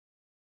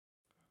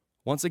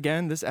Once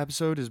again, this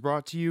episode is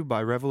brought to you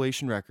by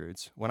Revelation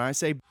Records. When I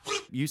say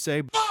you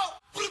say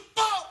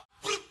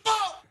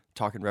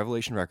talking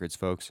Revelation Records,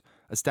 folks.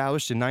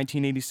 Established in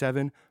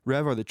 1987,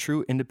 Rev are the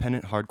true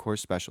independent hardcore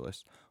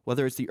specialists.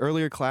 Whether it's the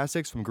earlier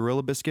classics from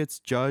Gorilla Biscuits,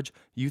 Judge,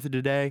 Youth of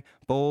Today,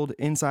 Bold,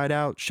 Inside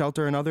Out,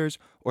 Shelter, and others,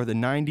 or the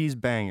 90s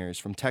bangers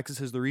from Texas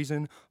Is the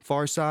Reason,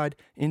 Far Side,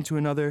 Into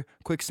Another,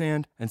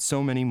 Quicksand, and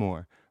so many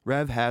more,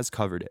 Rev has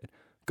covered it.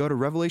 Go to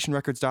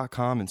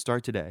revelationrecords.com and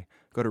start today.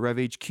 Go to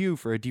RevHQ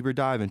for a deeper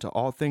dive into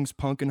all things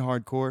punk and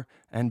hardcore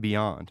and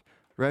beyond.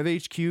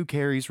 RevHQ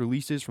carries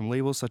releases from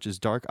labels such as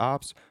Dark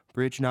Ops,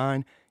 Bridge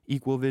 9,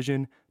 Equal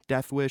Vision,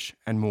 Death Wish,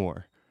 and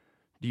more.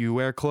 Do you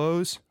wear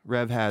clothes?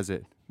 Rev has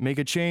it. Make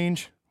a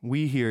change?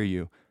 We hear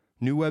you.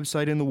 New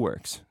website in the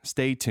works.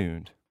 Stay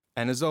tuned.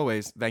 And as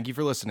always, thank you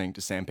for listening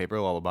to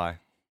Sandpaper Lullaby.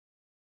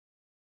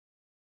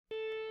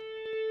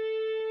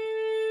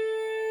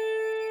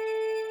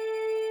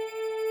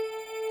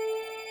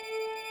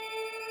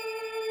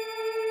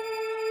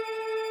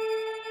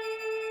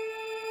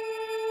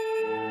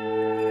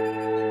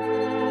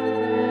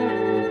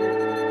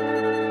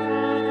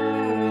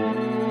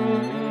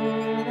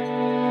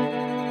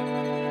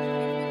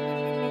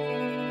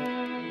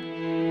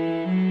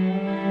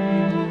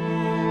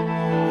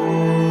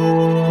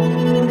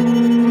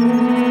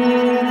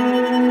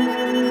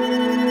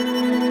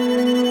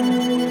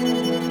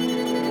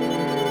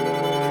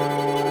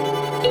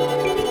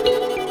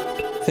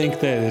 I think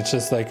that it's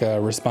just like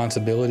a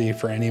responsibility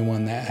for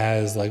anyone that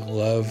has like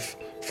love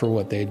for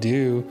what they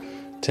do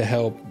to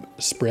help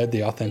spread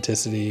the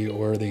authenticity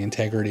or the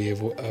integrity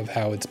of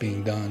how it's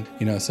being done.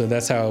 You know, so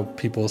that's how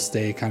people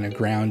stay kind of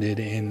grounded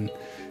in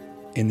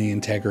the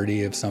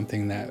integrity of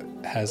something that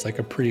has like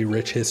a pretty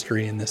rich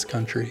history in this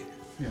country.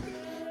 Yeah.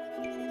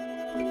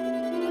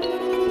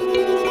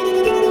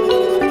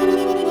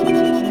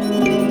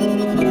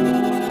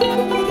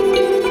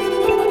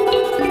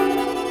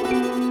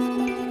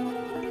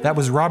 That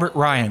was Robert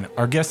Ryan,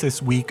 our guest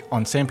this week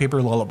on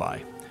Sandpaper Lullaby.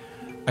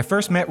 I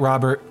first met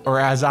Robert, or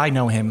as I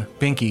know him,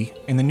 Binky,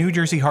 in the New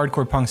Jersey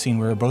hardcore punk scene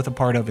we were both a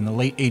part of in the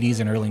late 80s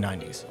and early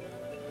 90s.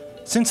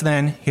 Since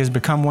then, he has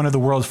become one of the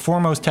world's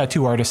foremost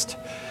tattoo artists,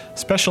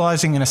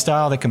 specializing in a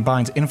style that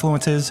combines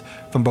influences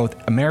from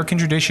both American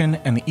tradition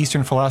and the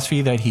Eastern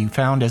philosophy that he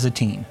found as a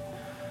teen.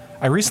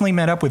 I recently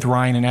met up with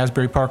Ryan in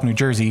Asbury Park, New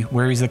Jersey,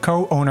 where he's the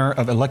co-owner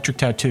of Electric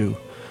Tattoo,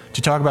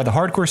 to talk about the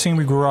hardcore scene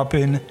we grew up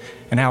in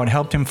and how it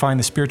helped him find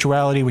the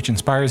spirituality which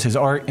inspires his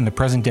art in the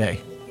present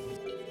day.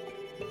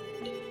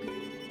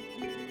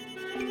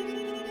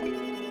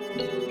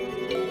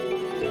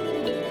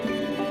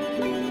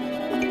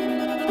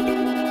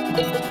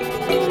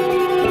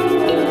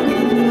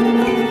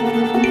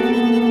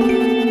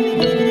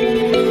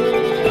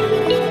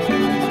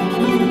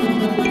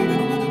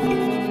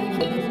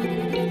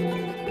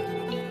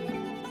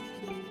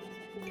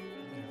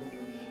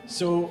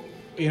 So,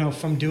 you know,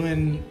 from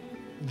doing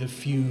the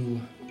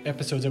few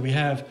episodes that we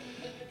have,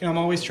 you know, I'm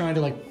always trying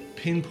to like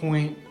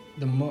pinpoint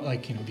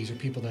these are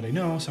people that I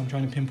know, so I'm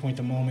trying to pinpoint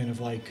the moment of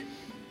like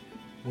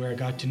where I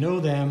got to know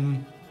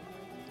them,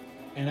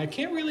 and I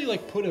can't really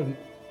like put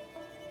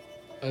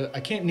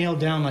I can't nail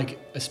down like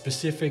a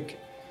specific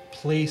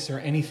place or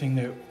anything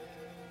that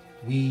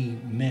we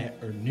met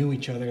or knew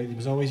each other. It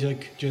was always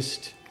like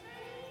just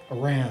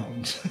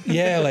around.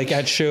 Yeah, like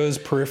at shows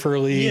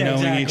peripherally,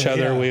 knowing each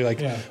other.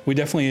 Yeah. We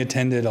definitely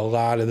attended a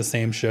lot of the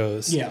same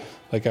shows. Yeah.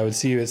 Like I would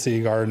see you at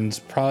City Gardens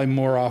probably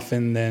more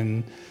often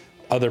than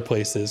other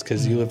places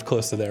because you lived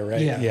close to there,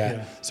 right?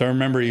 Yeah. So I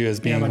remember you as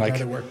being my like,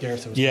 brother worked there,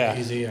 so it was pretty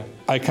easy. Yeah.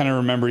 I kind of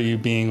remember you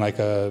being like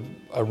a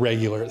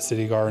regular at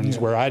City Gardens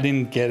where I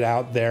didn't get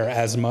out there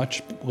as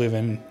much,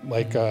 living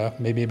like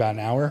maybe about an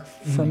hour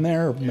from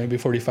there, or maybe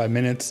 45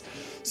 minutes.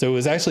 So it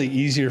was actually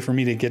easier for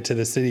me to get to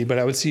the city, but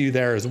I would see you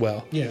there as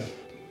well. Yeah.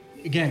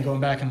 Again,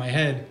 going back in my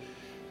head,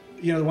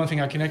 you know, the one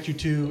thing I connect you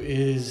to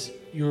is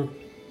you're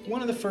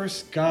one of the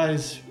first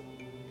guys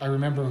I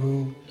remember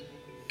who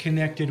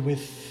connected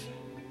with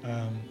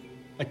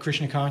like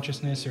Krishna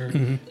consciousness or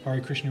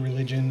Hare Krishna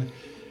religion.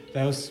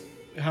 That was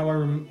how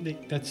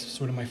that's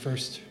sort of my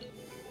first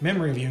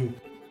memory of you.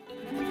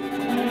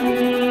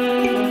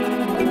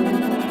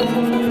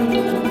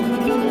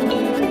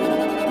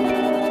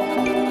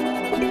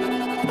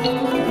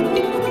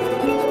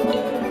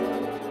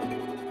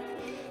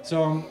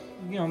 So,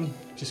 you know, I'm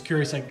just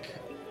curious, like,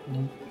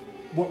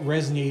 what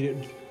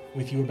resonated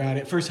with you about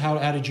it? First,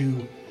 how did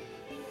you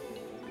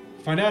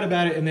find out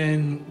about it, and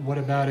then what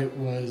about it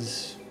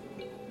resonated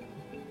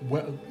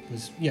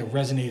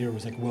or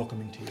was like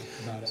welcoming to you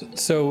about it?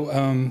 So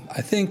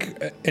I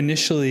think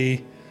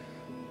initially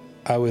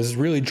I was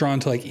really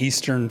drawn to like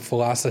Eastern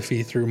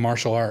philosophy through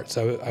martial arts.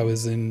 I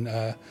was in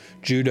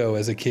judo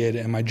as a kid,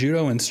 and my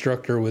judo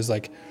instructor was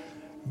like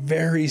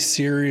very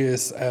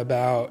serious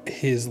about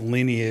his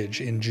lineage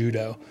in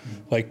judo.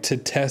 Like to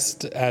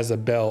test as a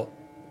belt,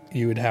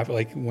 you would have,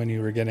 like when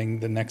you were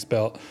getting the next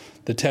belt,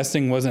 the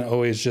testing wasn't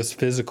always just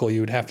physical. You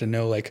would have to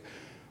know like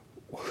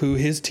who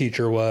his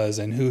teacher was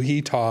and who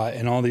he taught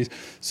and all these.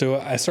 So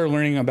I started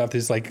learning about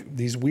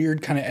these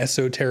weird kind of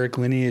esoteric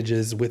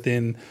lineages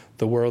within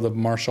the world of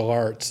martial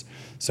arts.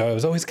 So I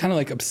was always kind of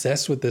like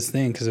obsessed with this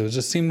thing because it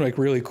just seemed like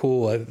really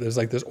cool. There's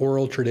like this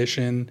oral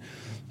tradition,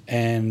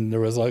 and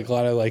there was like a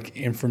lot of like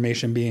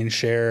information being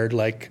shared,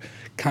 like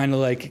kind of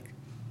like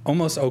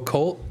almost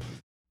occult.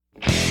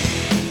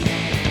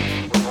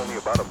 With only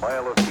about a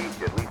mile of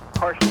beach, at least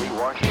partially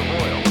washed of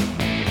oil.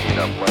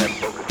 Enough land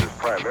focuses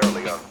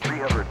primarily on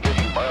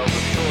 350 miles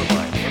of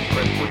shoreline in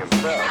Prince William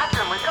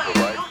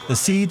Sound. The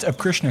seeds of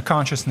Krishna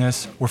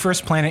consciousness were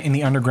first planted in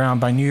the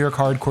underground by New York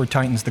hardcore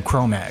titans the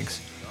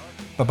Cro-Mags.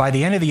 But by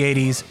the end of the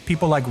 80s,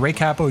 people like Ray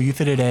Capo, Youth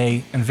of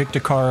Today, and Vic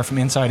Takara from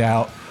Inside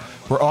Out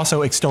were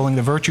also extolling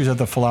the virtues of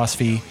the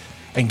philosophy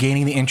and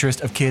gaining the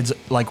interest of kids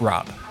like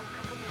Rob.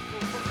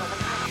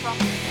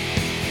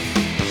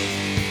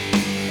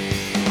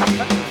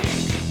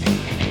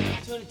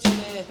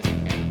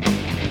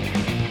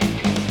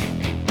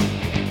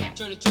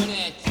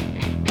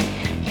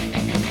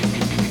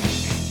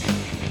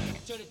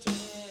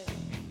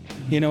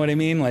 You know what I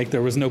mean? Like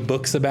there was no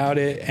books about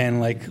it,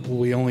 and like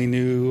we only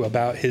knew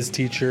about his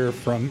teacher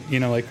from, you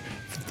know, like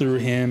through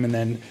him and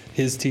then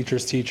his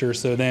teacher's teacher.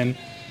 So then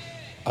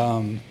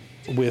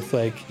with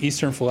like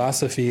Eastern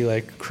philosophy,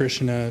 like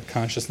Krishna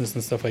consciousness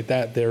and stuff like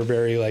that, they're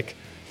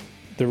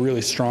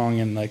really strong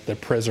in like the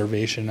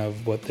preservation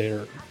of what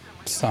their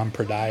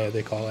sampradaya,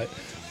 they call it,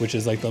 which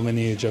is like the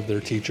lineage of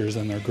their teachers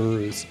and their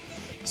gurus.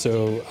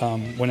 So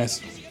when I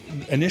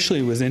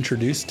initially was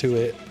introduced to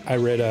it, I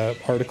read an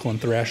article in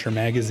Thrasher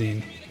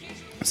magazine,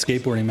 a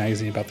skateboarding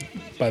magazine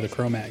by the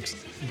Cro-Mags.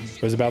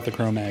 It was about the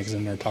Cro-Mags,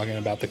 and they're talking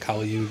about the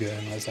Kali Yuga,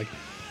 and I was like,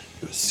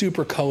 it was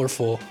super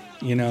colorful,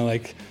 you know,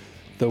 like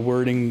the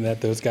wording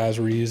that those guys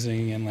were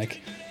using, and like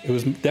it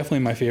was definitely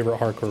my favorite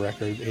hardcore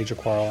record, Age of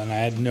Quarrel, and I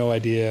had no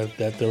idea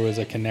that there was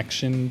a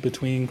connection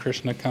between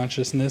Krishna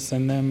consciousness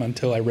and them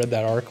until I read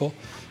that article.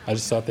 I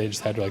just thought they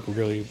just had like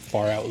really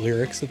far out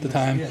lyrics at the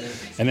time.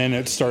 And then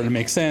it started to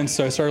make sense.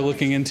 So I started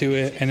looking into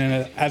it. And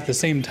then at the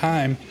same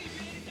time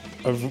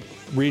of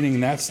reading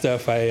that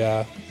stuff,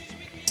 I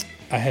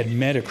had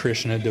met a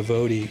Krishna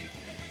devotee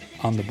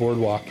on the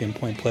boardwalk in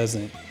Point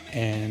Pleasant.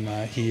 And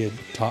he had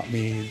taught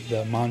me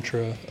the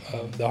mantra,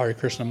 the Hare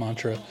Krishna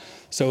mantra.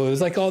 So it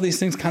was like all these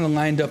things kind of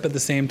lined up at the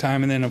same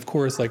time. And then, of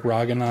course, like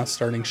Raghunath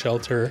starting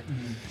Shelter.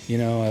 You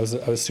know, I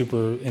was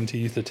super into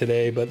Youth of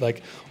Today. But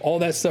like all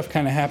that stuff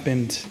kind of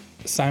happened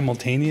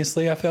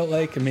simultaneously, I felt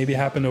like. And maybe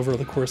happened over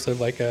the course of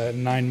like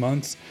 9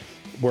 months,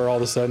 where all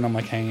of a sudden I'm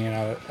like hanging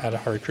out at a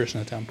Hare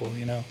Krishna temple,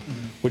 you know,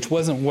 which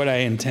wasn't what I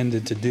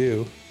intended to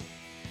do.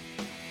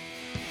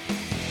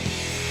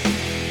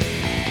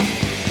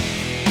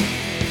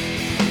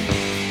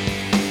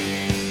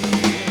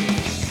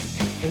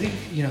 I think,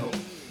 you know,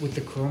 with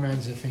the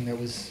Cro-Mags, the thing that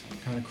was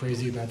kind of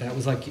crazy about that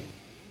was like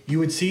you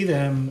would see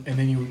them and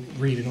then you would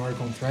read an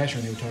article in Thrasher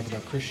and they would talk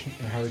about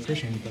Hare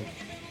Krishna, and you'd be like,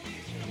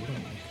 oh, we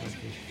don't like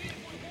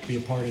Hare, be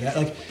a part of that.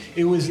 Like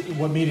it was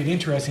what made it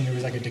interesting. There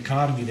was like a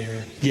dichotomy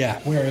there.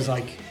 Yeah. Whereas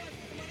like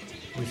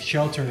with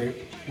Shelter,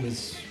 it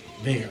was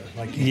there.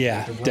 Like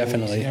yeah, the roles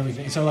definitely. and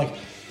everything. So like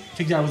I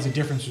think that was the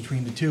difference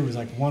between the two. Is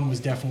like one was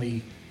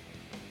definitely,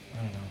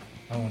 I don't know,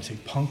 I don't want to say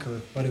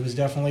punker, but it was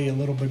definitely a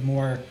little bit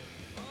more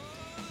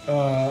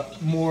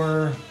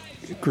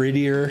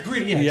grittier.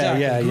 Yeah,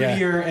 exactly.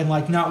 Grittier and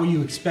like not what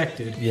you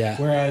expected. Yeah.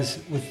 Whereas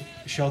with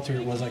Shelter,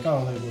 it was like,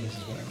 oh, well, this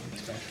is what I would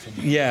expect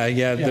from you.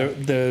 Yeah.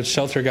 The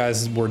Shelter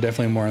guys were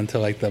definitely more into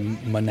like the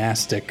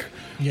monastic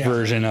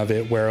version of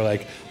it, where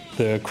like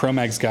the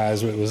Cro-Mags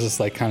guys, it was just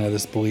like kind of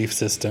this belief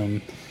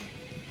system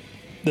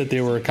that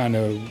they were kind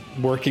of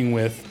working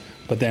with,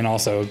 but then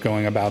also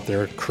going about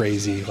their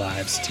crazy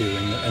lives too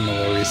in the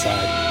Lower East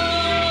Side.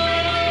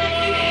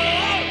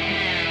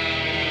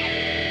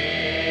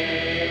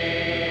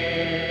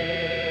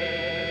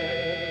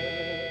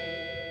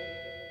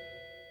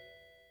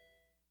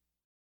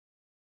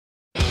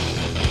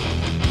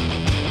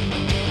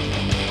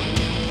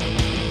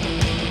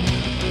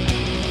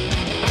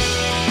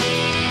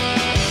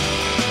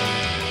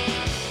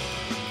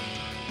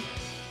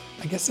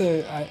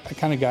 I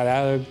kind of got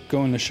out of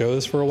going to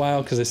shows for a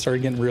while because they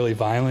started getting really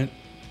violent.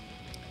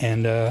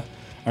 And I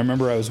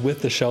remember I was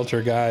with the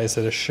Shelter guys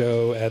at a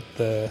show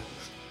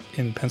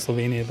in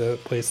Pennsylvania, the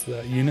place,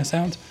 the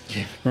Unisound.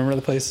 Yeah. Remember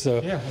the place?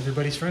 So yeah,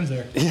 everybody's friends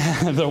there.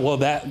 Yeah. Well,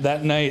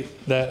 that night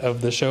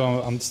of the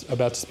show I'm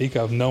about to speak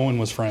of, no one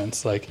was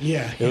friends. Like,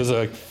 yeah, it was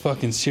like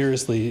fucking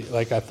seriously.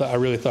 Like I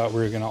really thought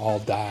we were gonna all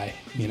die.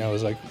 You know, it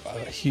was like a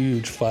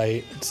huge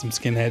fight. Some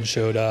skinheads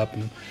showed up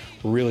and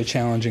were really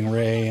challenging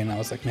Ray, and I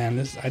was like, man,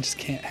 I just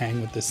can't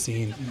hang with this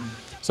scene.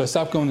 So I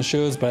stopped going to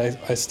shows, but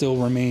I still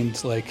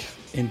remained like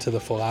into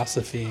the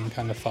philosophy and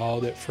kind of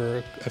followed it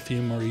for a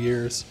few more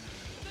years.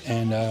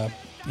 And,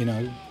 you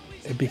know,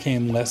 it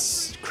became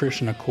less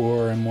Krishna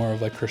core and more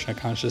of like Krishna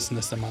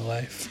consciousness in my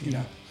life, you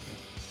know.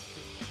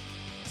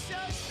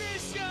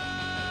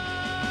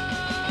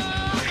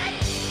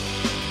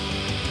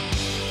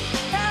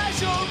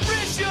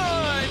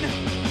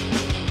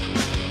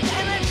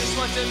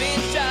 Some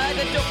inside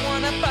the don't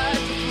wanna fight to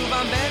prove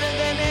I'm better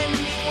than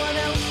anyone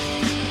else.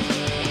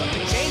 But the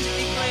chains that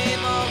you claim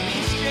are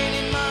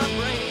restraining my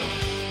brain.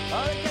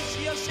 All attached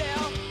to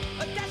yourself,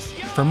 attached to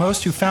your... For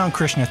most who found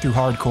Krishna through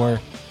hardcore,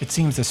 it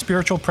seems the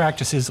spiritual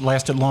practices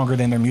lasted longer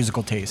than their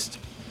musical taste.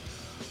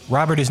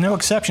 Robert is no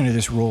exception to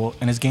this rule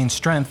and has gained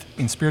strength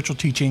in spiritual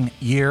teaching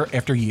year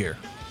after year.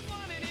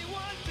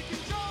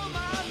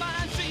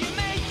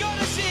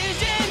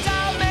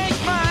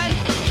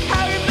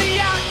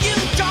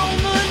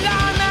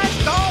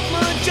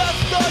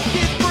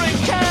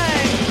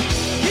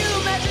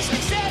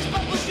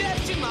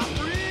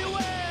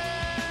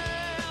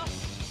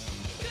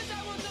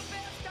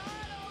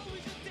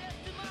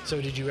 So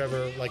did you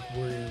ever, like,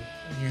 were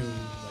you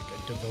like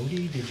a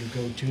devotee? Did you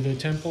go to the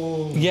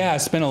temple? Yeah, I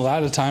spent a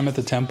lot of time at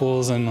the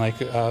temples and like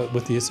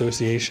with the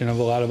association of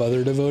a lot of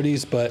other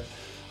devotees, but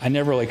I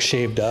never like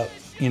shaved up,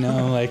 you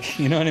know, like,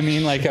 you know what I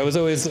mean? Like I was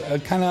always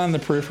kind of on the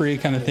periphery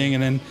kind of thing.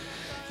 And then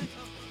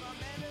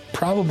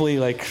probably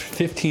like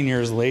 15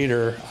 years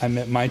later, I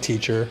met my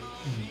teacher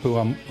who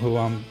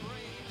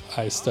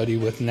I study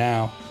with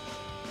now.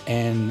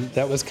 And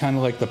that was kind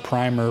of like the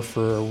primer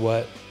for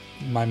what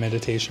my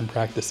meditation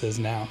practice is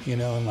now, you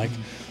know, and like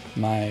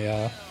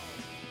my,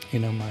 you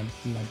know, my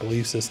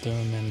belief system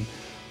and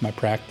my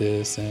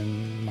practice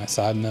and my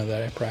sadhana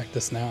that I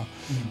practice now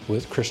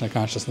with Krishna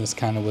consciousness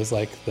kind of was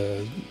like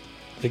the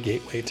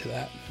gateway to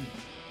that.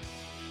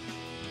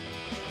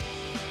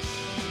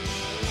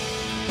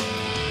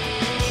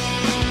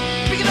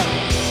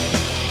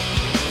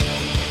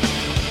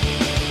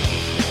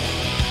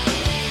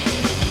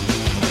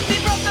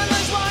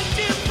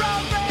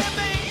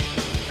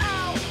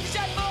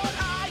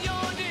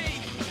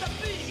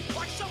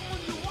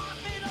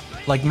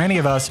 Like many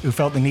of us who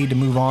felt the need to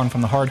move on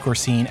from the hardcore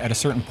scene at a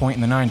certain point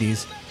in the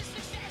 90s,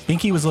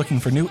 Binky was looking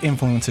for new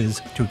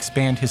influences to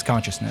expand his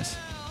consciousness.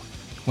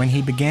 When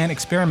he began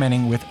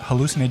experimenting with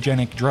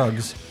hallucinogenic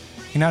drugs,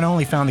 he not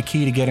only found the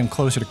key to get him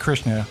closer to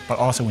Krishna, but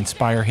also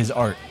inspire his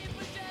art.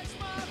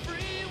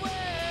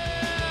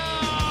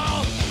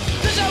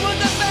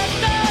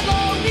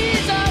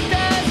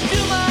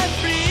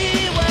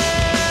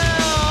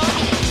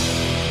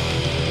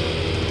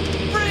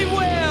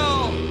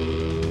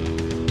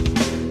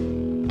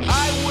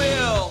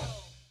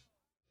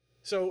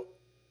 So,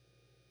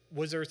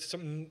 was there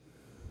some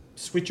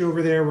switch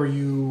over there where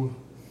you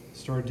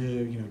started to,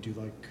 you know, do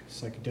like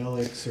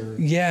psychedelics or?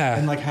 Yeah.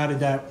 And like, how did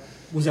that?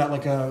 Was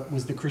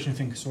the Krishna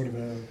thing sort of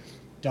a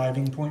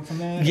diving point from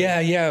that?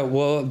 Yeah.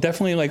 Well,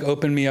 definitely like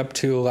opened me up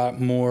to a lot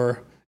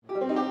more.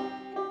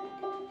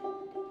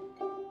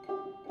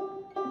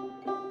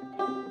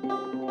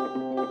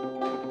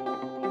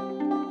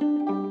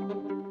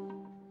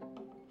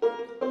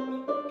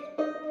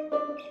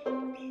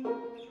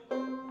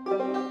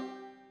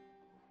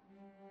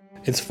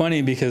 It's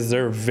funny because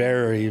they're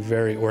very,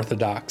 very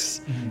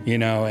orthodox, you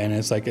know, and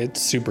it's like,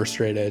 it's super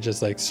straight edge.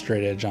 It's like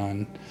straight edge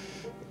on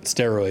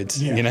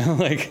steroids, you know,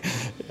 like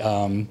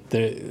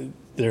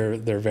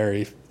they're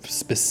very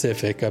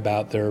specific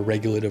about their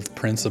regulative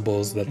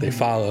principles that they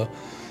follow.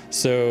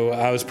 So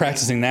I was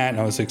practicing that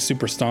and I was like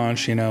super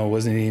staunch, you know,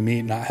 wasn't eating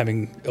meat, not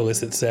having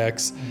illicit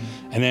sex.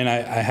 And then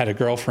I had a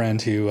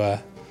girlfriend who,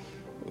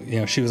 you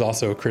know, she was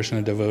also a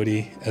Krishna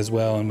devotee as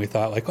well, and we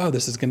thought like, oh,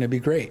 this is going to be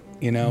great.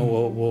 You know,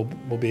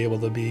 we'll be able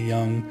to be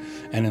young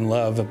and in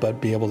love, but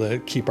be able to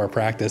keep our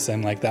practice.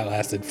 And like that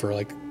lasted for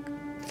like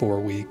 4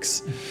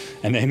 weeks,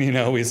 and then, you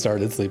know, we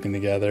started sleeping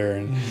together,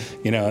 and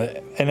you know,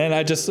 and then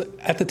I just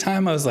at the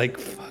time I was like,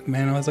 fuck,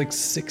 man, I was like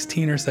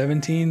 16 or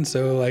 17,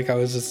 so like I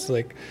was just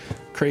like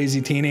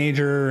crazy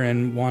teenager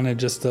and wanted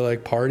just to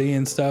like party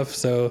and stuff.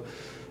 So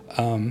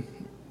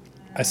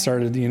I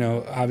started, you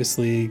know,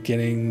 obviously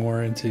getting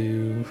more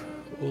into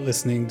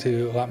listening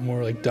to a lot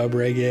more like dub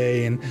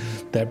reggae, and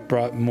that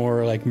brought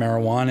more like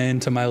marijuana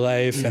into my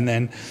life, and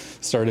then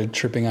started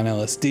tripping on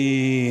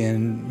LSD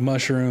and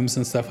mushrooms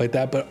and stuff like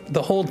that. But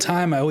the whole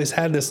time I always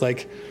had this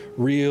like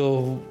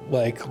real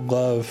like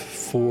love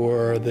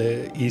for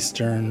the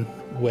Eastern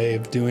way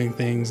of doing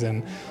things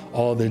and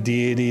all the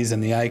deities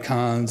and the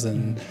icons.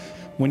 And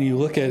when you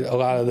look at a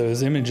lot of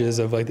those images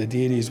of like the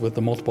deities with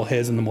the multiple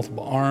heads and the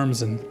multiple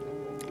arms and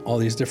all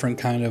these different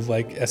kind of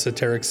like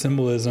esoteric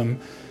symbolism,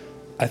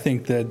 I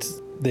think that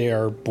they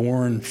are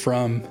born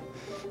from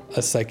a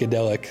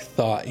psychedelic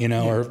thought, you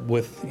know, or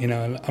with, you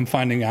know, I'm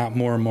finding out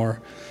more and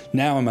more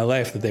now in my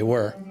life that they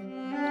were.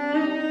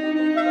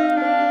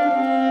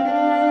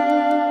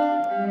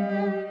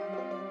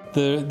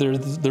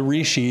 The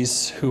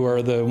rishis, who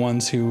are the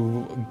ones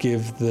who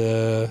give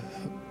the,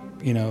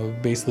 you know,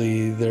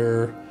 basically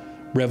their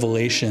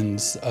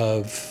revelations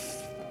of,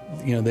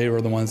 you know, they were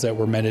the ones that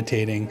were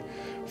meditating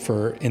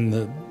for in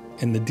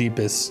the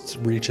deepest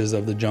reaches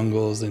of the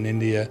jungles in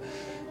India,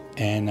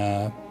 and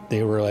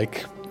they were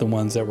like the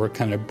ones that were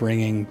kind of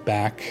bringing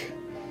back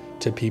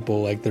to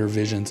people like their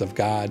visions of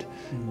God.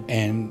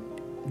 And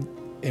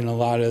in a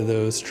lot of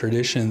those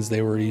traditions,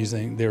 they were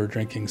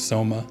drinking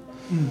soma,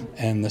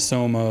 and the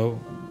soma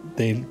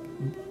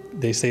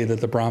they say that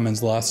the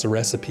Brahmins lost the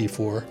recipe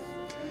for,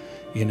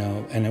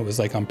 and it was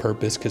like on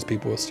purpose because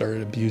people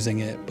started abusing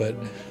it. But,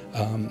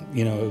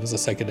 it was a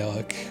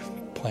psychedelic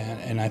plant.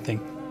 And I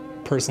think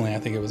it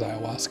was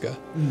ayahuasca,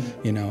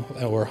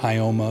 or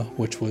Hyoma,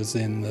 which was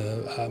in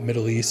the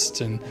Middle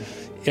East. And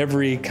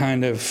every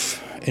kind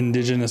of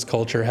indigenous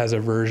culture has a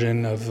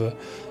version of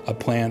a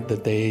plant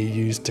that they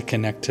use to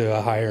connect to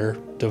a higher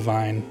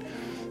divine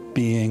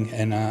being.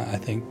 And I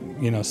think,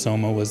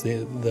 Soma was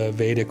the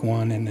Vedic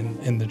one, and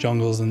in the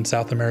jungles in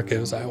South America, it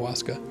was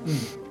ayahuasca.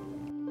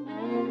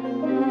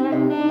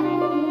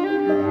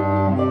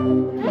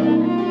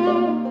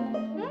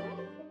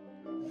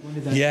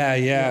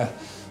 Yeah.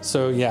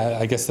 So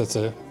I guess that's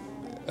a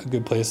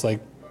good place,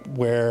 like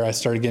where I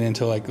started getting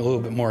into like a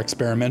little bit more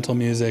experimental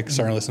music,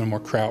 starting to listen to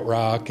more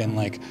krautrock and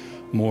like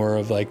more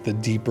of like the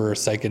deeper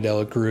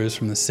psychedelic grooves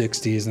from the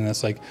 60s. And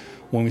that's like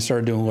when we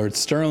started doing Lord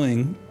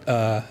Sterling,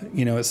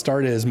 it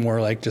started as more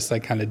like just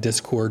like kind of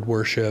Discord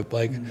worship,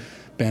 like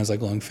bands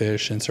like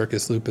Lungfish and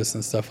Circus Lupus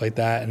and stuff like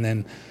that. And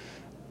then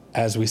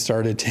as we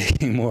started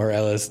taking more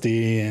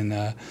LSD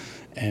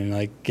and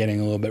like getting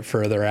a little bit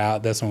further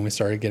out, that's when we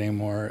started getting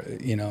more,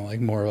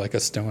 more like a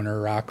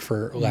stoner rock,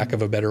 for lack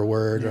of a better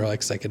word, or like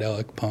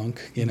psychedelic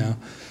punk,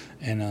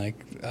 and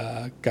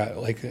got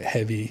like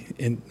heavy,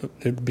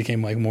 it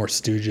became like more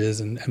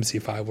Stooges and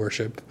MC5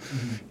 worship,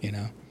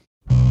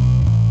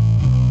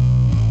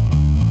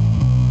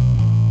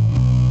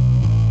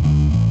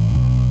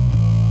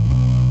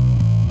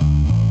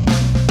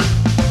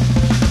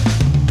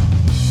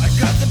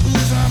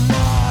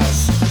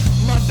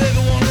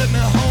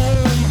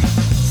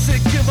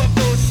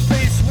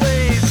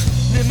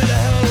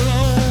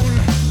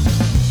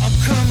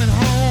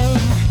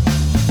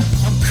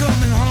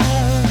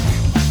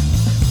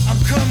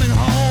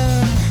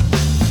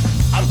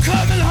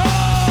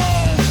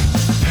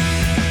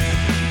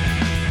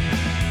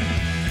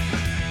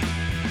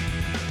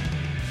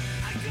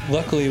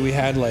 Luckily, we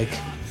had like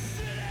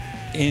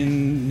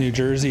in New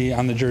Jersey,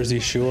 on the Jersey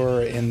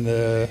Shore in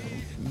the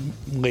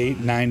late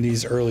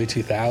 90s, early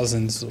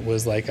 2000s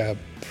was like a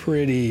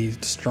pretty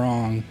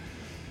strong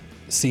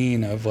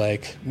scene of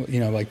like,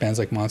 like bands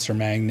like Monster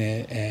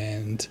Magnet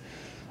and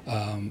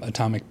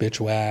Atomic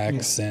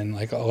Bitchwax and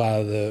like a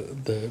lot of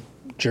the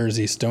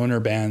Jersey stoner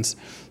bands.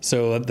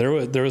 So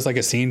there was like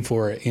a scene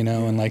for it,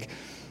 and like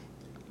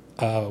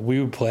we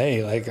would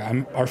play, like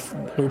our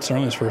Lord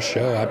Sterling's first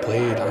show, I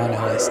played on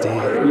LSD.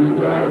 These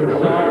are the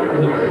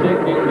songs of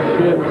sinking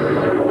ships,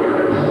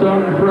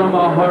 sung from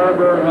a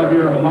harbor of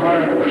your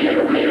heart.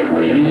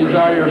 These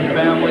are your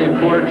family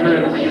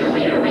portraits.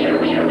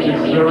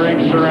 It's the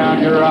rings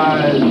around your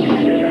eyes.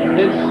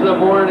 It's the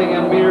morning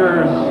and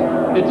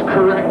mirrors. It's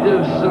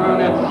corrective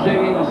sonnets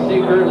singing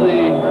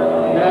secretly.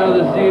 Now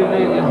this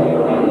evening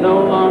is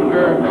no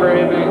longer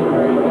craving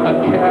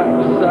a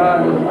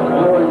capsized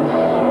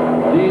voice.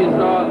 These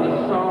are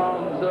the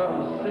songs of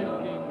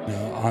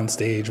sinking. On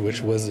stage,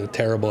 which was a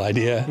terrible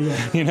idea,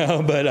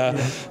 but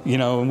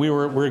we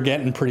were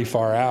getting pretty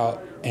far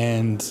out,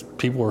 and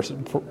people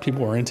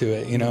were into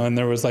it, and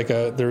there was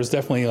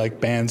definitely like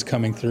bands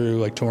coming through,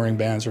 like touring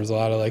bands. There was a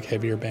lot of like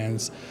heavier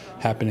bands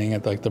happening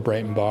at like the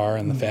Brighton Bar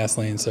and the Fast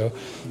Lane, so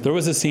there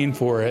was a scene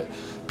for it.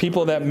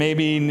 People that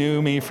maybe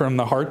knew me from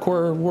the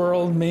hardcore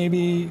world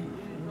maybe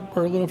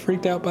were a little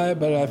freaked out by it,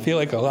 but I feel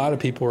like a lot of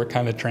people were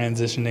kind of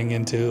transitioning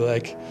into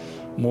like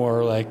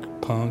more like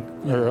punk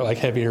or like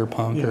heavier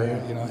punk or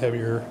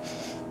heavier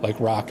like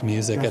rock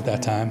music at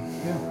that time.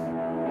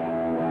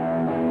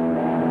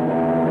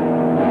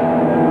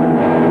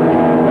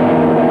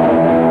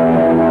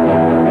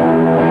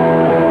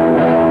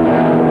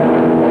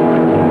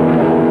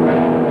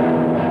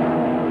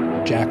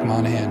 Jack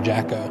Monahan,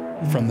 Jacko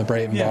from the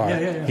Brighton Bar.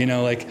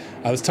 Like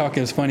I was talking,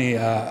 it was funny,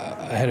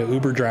 I had an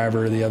Uber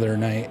driver the other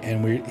night,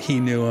 and he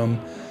knew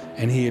him,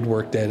 and he had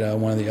worked at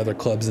one of the other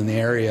clubs in the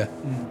area.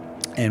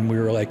 And we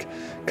were like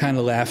kind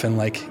of laughing,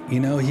 like,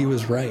 he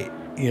was right.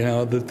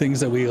 The things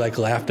that we like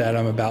laughed at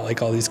him about,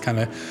 like all these kind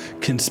of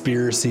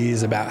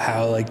conspiracies about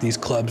how like these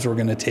clubs were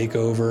going to take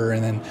over.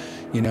 And then,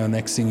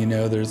 next thing you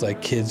know, there's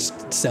like kids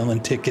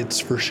selling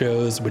tickets for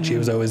shows, which he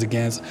was always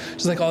against.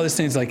 Just like all these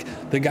things, like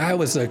the guy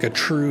was like a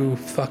true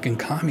fucking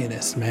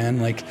communist,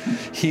 man. Like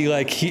he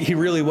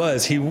really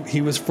was.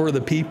 He was for the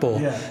people,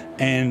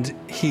 and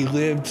he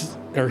lived,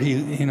 or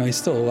he's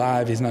still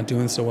alive. He's not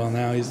doing so well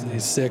now.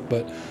 He's sick,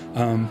 but,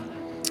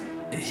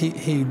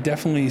 he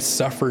definitely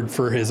suffered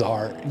for his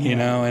art,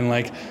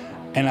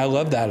 and I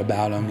love that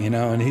about him,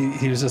 and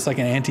he was just like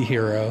an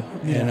anti-hero.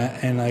 And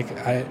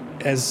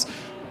as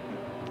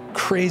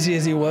crazy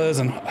as he was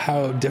and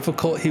how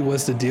difficult he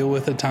was to deal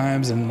with at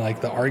times, and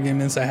like the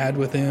arguments I had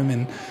with him,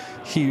 and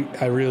he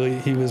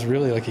was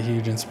really like a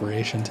huge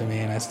inspiration to me,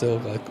 and I still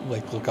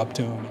like look up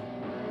to him.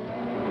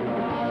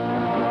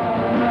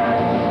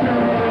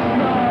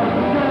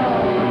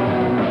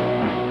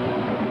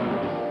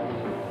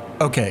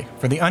 Okay,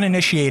 for the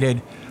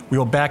uninitiated, we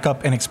will back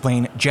up and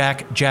explain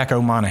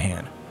Jacko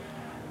Monahan.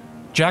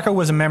 Jacko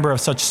was a member of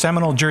such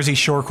seminal Jersey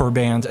Shorecore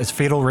bands as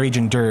Fatal Rage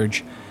and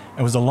Dirge,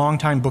 and was a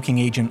longtime booking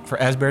agent for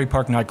Asbury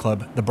Park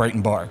nightclub, the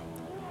Brighton Bar.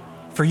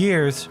 For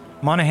years,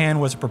 Monahan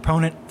was a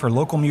proponent for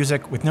local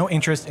music with no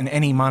interest in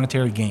any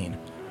monetary gain.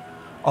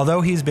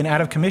 Although he's been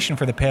out of commission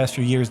for the past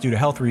few years due to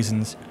health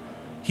reasons,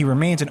 he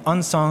remains an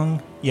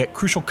unsung yet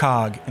crucial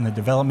cog in the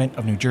development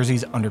of New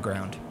Jersey's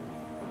underground.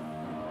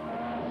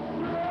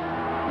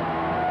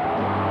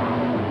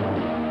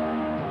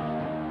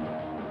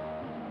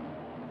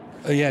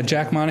 Yeah,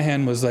 Jack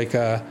Monahan was like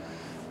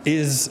he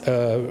was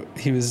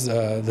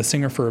the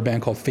singer for a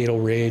band called Fatal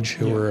Rage,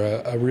 who were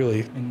a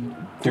really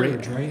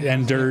great, Dirge, right?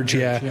 and Dirge,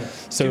 yeah.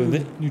 So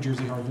Two New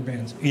Jersey hardcore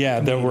bands. yeah,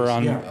 in that the were 80s,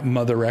 on yeah.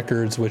 Mother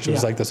Records, which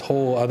was Yeah. like this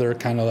whole other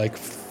kind of like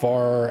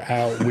far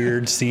out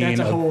weird scene That's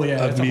a whole, of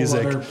that's music.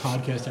 a whole other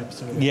podcast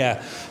episode.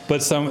 Yeah,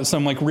 but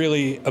some like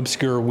really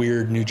obscure,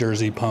 weird New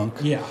Jersey punk.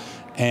 Yeah.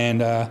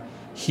 And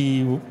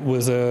he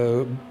was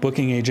a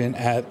booking agent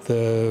at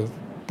the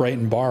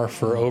Brighton Bar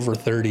for over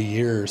 30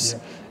 years.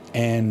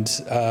 Yeah.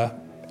 And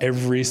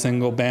every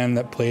single band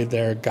that played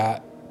there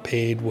got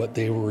paid what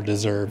they were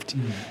deserved.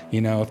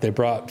 You know, if they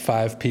brought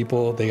 5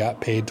 people, they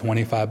got paid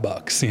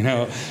 $25. You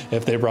know,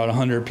 if they brought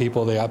 100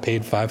 people, they got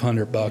paid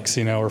 $500.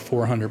 You know, or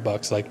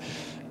 $400. Like,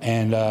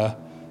 and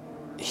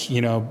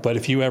you know, but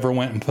if you ever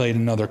went and played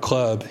another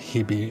club,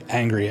 he'd be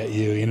angry at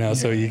you. You know,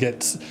 so you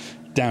get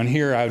down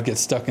here. I would get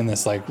stuck in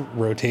this like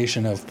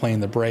rotation of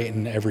playing the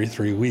Brighton every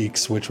 3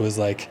 weeks, which was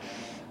like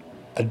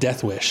a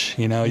death wish.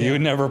 You know, you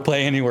would never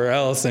play anywhere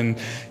else, and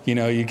you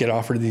know, you get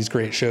offered these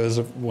great shows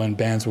when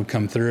bands would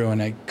come through,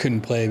 and I couldn't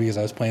play because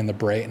I was playing the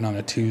Brighton on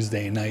a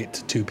Tuesday night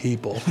to 2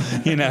 people.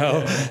 You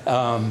know.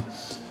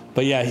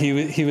 But yeah,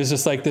 he was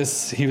just like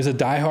this. He was a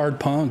diehard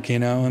punk, you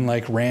know, and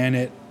like ran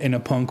it in a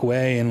punk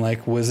way, and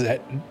like was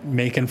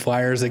making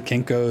flyers at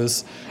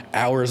Kinko's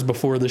hours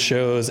before the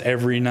shows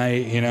every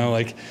night, you know,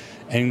 like,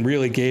 and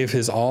really gave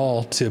his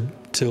all to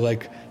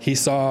like, he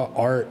saw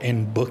art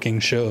in booking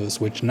shows,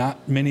 which not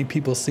many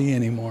people see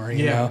anymore.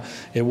 You know,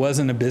 it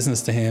wasn't a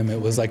business to him. It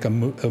was like a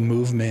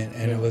movement,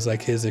 and it was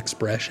like his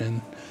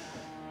expression.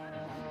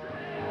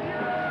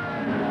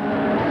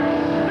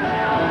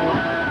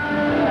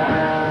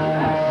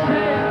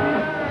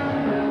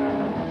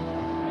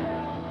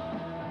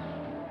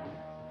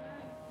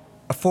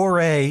 A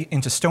foray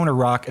into stoner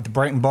rock at the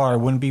Brighton Bar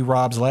wouldn't be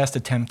Rob's last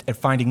attempt at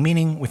finding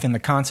meaning within the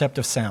concept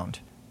of sound.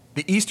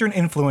 The Eastern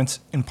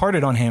influence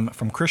imparted on him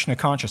from Krishna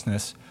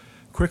consciousness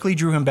quickly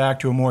drew him back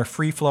to a more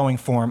free-flowing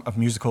form of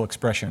musical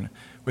expression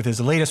with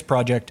his latest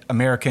project,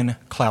 American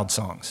Cloud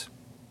Songs.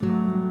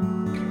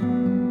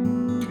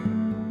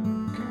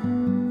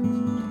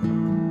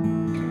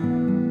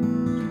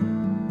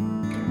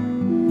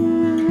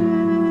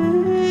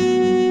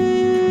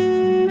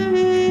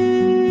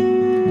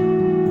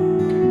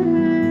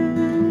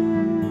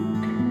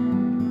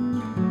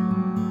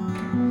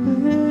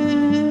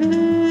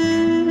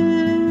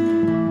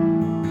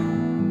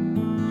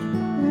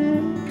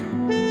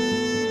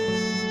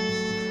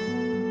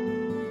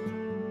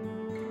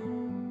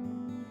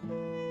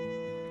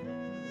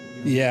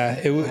 Yeah,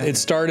 it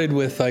started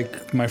with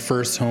like my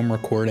first home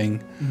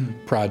recording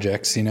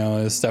projects, you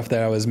know, stuff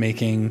that I was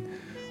making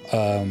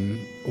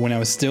when I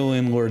was still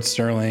in Lord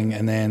Sterling,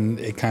 and then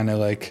it kind of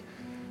like,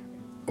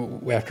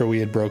 after we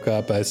had broke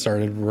up, I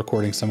started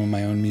recording some of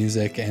my own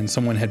music, and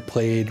someone had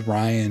played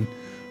Ryan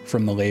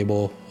from the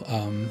label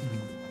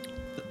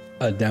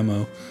a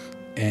demo,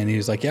 and he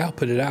was like, yeah, I'll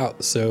put it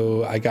out.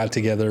 So I got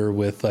together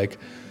with like,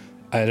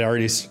 I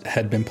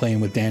had been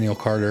playing with Daniel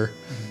Carter,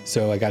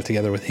 so I got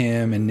together with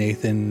him and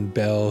Nathan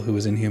Bell, who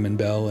was in Human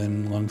Bell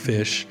and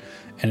Lungfish,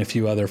 and a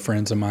few other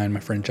friends of mine, my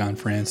friend John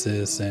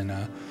Francis and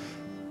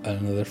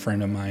another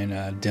friend of mine,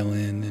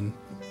 Dylan, and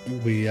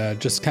we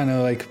just kind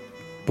of like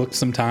booked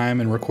some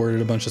time and recorded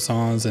a bunch of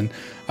songs. And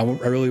I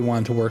really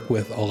wanted to work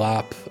with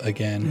Alap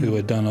again, who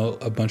had done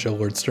a bunch of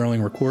Lord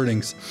Sterling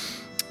recordings,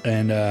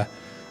 and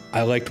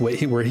I liked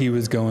where he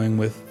was going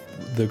with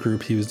the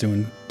group he was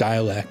doing,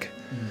 Dialect.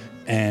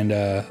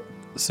 And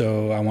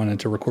so I wanted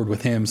to record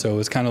with him. So it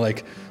was kind of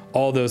like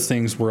all those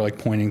things were like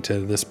pointing to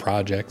this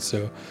project.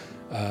 So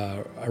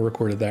I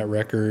recorded that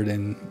record,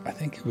 and I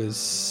think it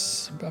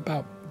was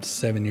about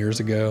 7 years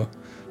ago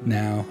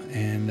now.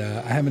 And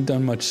I haven't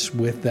done much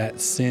with that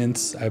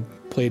since. I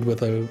played with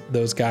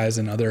those guys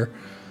in other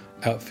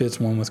outfits.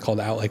 One was called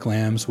Out Like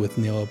Lambs with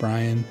Neil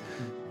O'Brien.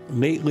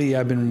 Lately,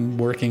 I've been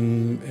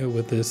working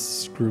with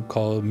this group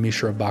called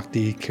Mishra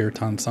Bhakti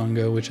Kirtan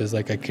Sangha, which is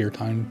like a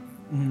kirtan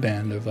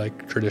band of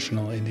like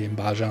traditional Indian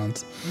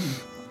bhajans.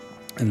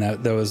 And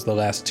that was the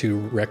last 2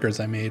 records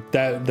I made.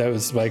 That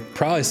was like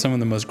probably some of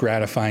the most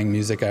gratifying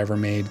music I ever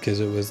made, because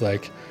it was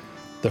like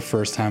the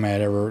first time I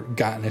had ever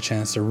gotten a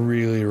chance to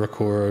really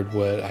record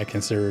what I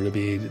consider to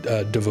be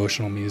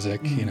devotional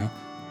music, you know.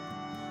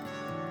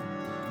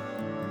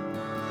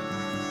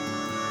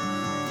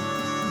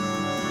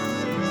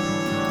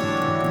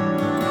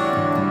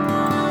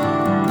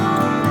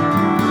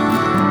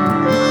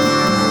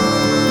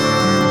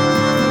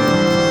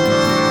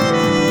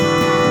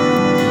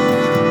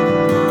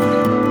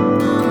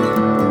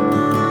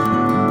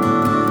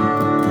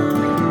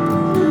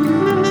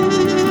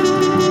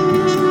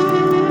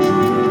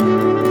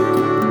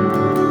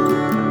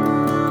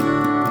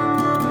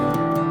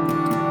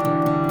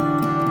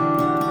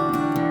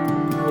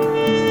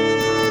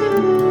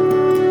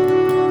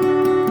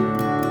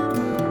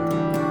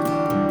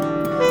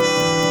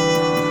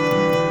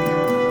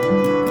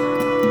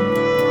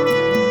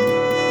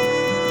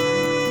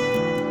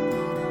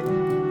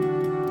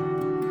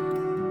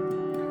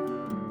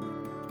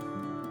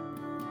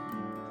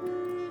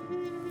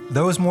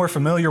 those more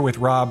familiar with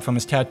Rob from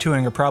his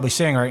tattooing are probably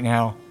saying right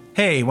now,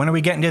 hey, when are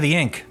we getting to the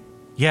ink?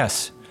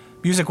 Yes,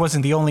 music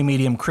wasn't the only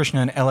medium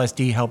Krishna and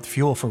LSD helped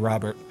fuel for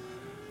Robert.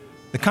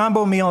 The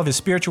combo meal of his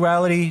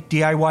spirituality,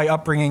 DIY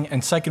upbringing,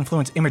 and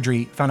psych-influenced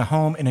imagery found a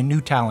home in a new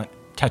talent,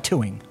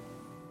 tattooing.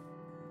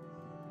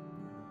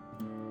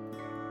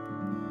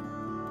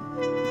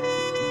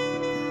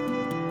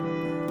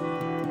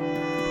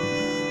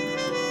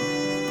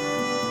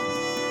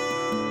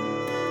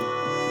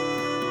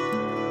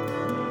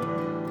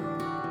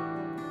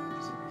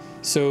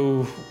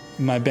 So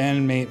my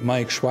bandmate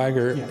Mike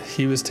Schweiger,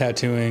 he was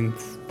tattooing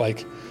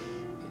like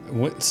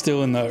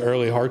still in the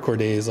early hardcore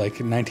days, like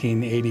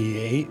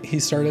 1988 he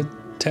started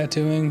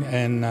tattooing,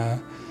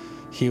 and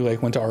he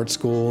like went to art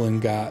school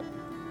and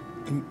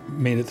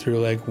made it through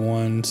like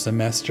one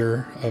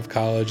semester of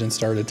college and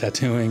started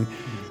tattooing,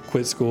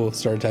 quit school,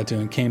 started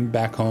tattooing, came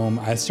back home.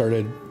 I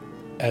started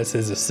as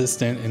his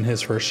assistant in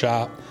his first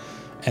shop,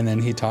 and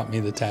then he taught me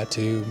the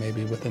tattoo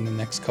maybe within the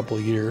next couple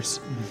of years.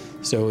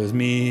 So it was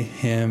me,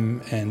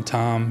 him, and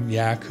Tom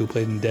Yak, who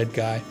played in Dead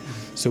Guy.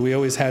 So we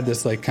always had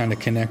this like kind of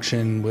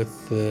connection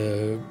with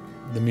the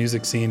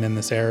music scene in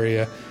this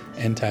area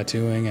and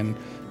tattooing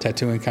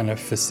kind of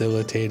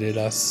facilitated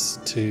us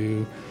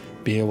to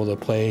be able to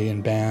play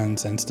in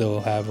bands and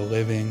still have a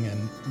living.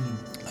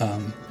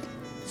 And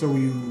So were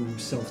you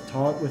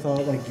self-taught with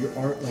all like your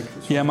art? Like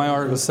yeah, my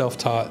art was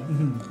self-taught,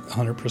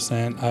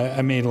 100%.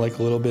 I made like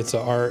little bits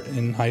of art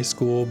in high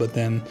school, but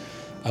then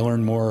I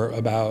learned more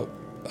about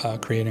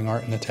creating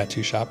art in a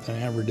tattoo shop than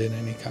I ever did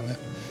any kind of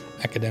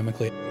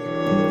academically.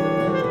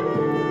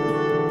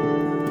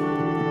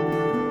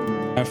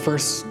 I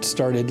first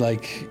started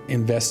like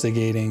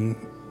investigating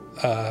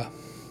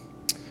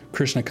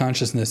Krishna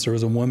consciousness. There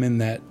was a woman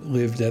that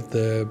lived at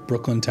the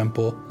Brooklyn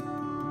Temple.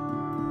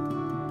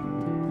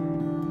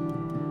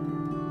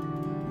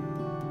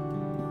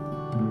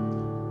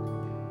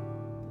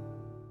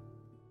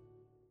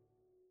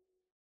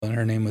 And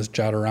her name was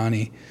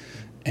Jadharani,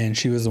 and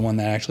she was the one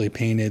that actually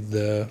painted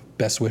the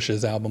Best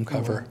Wishes album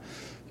cover.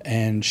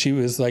 And she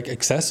was like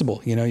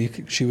accessible, you know.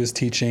 She was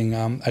teaching.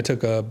 I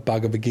took a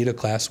Bhagavad Gita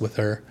class with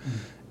her,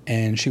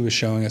 and she was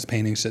showing us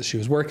paintings that she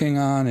was working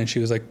on, and she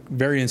was like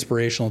very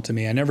inspirational to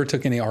me. I never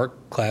took any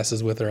art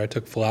classes with her. I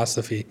took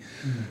philosophy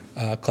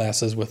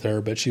classes with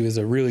her, but she was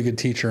a really good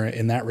teacher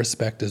in that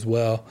respect as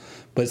well.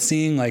 But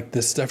seeing like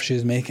the stuff she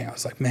was making, I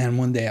was like, man,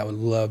 one day I would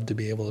love to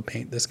be able to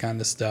paint this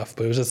kind of stuff.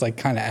 But it was just like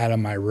kind of out of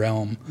my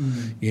realm,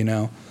 you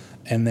know.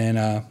 And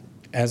then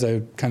as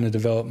I kind of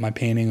developed my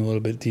painting a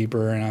little bit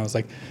deeper, and I was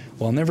like,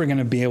 well, I'm never going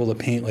to be able to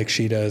paint like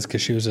she does,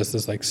 because she was just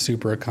this like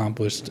super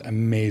accomplished,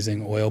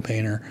 amazing oil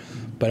painter.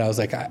 But I was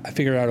like, I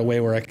figured out a way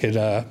where I could,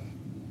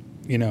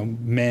 you know,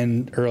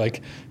 mend or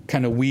like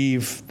kind of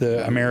weave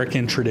the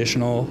American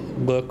traditional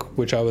look,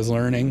 which I was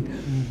learning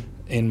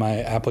in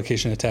my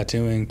application of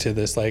tattooing, to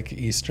this like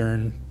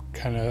Eastern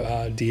kind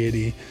of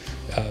deity,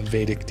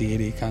 Vedic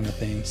deity kind of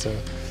thing. So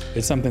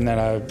it's something that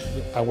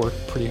I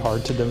worked pretty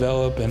hard to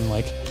develop, and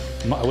like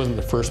I wasn't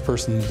the first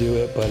person to do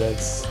it, but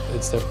it's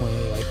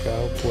definitely like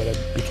what I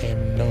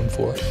became known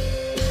for.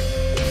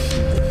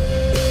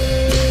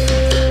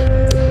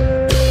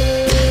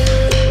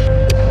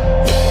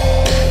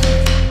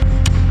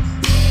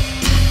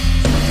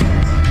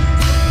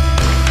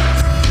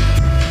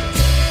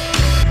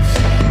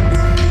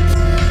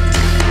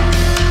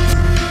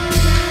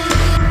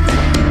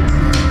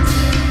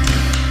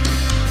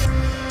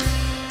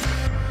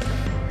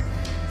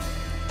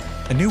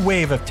 A new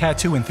wave of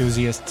tattoo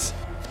enthusiasts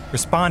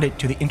responded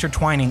to the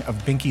intertwining of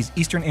Binky's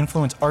Eastern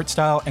influence art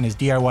style and his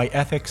DIY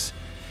ethics,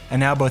 and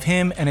now both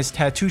him and his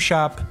tattoo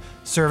shop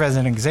serve as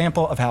an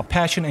example of how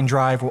passion and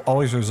drive will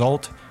always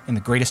result in the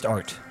greatest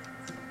art.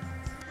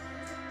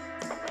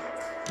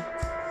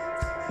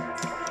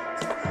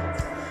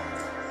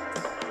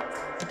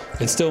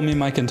 It's still me,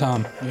 Mike, and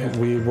Tom. Yeah.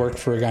 We worked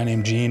for a guy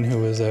named Gene, who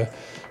was a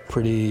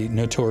pretty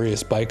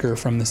notorious biker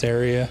from this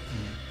area,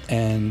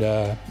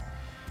 and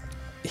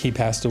he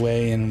passed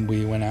away, and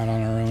we went out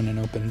on our own and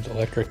opened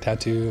Electric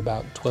Tattoo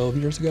about 12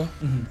 years ago.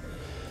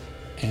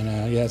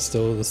 And yeah, it's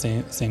still the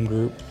same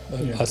group,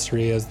 us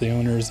three as the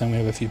owners, and we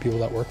have a few people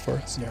that work for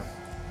us. Yeah.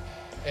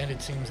 And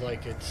it seems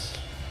like it's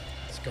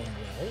going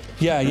well.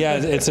 Yeah,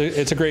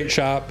 it's a great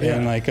shop,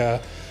 and like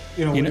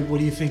what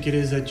do you think it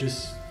is that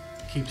just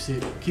keeps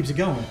it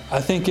going? I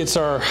think it's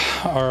our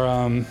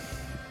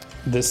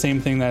the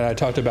same thing that I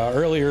talked about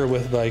earlier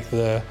with like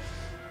the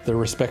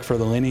respect for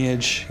the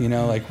lineage, you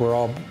know, like we're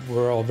all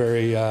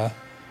very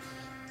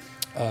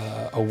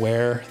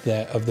aware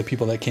of the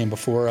people that came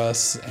before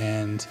us,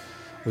 and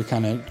we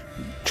kind of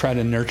try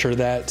to nurture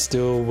that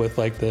still with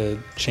like the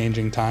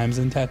changing times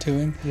in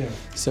tattooing. Yeah.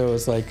 So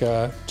it's like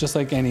just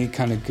like any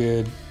kind of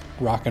good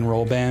rock and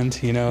roll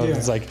band, you know,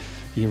 it's like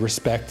you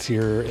respect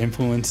your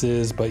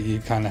influences, but you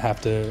kind of have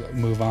to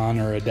move on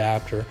or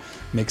adapt or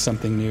make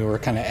something new or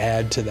kind of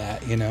add to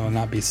that, you know, and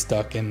not be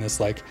stuck in this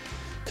like.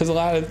 Because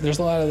there's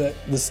a lot of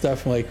this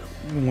stuff, like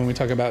when we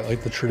talk about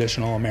like the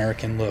traditional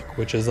American look,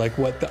 which is like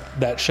what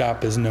that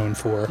shop is known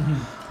for.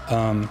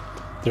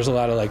 there's a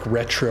lot of like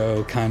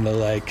retro kind of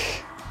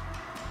like,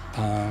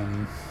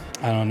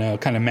 I don't know,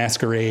 kind of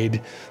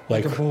masquerade,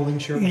 like a bowling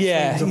shirt. With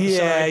yeah, flames up the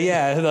side.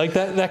 yeah, like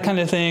that kind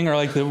of thing, or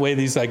like the way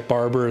these like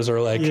barbers are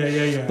like,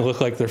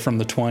 look like they're from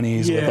the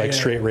 20s with like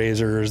straight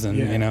razors and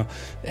you know,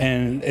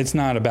 and it's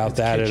not about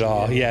that at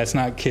all. Yeah, it's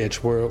not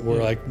kitsch. We're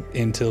like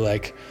into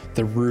like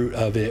the root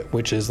of it,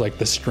 which is like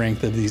the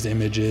strength of these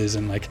images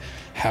and like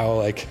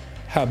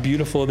how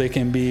beautiful they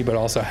can be, but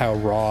also how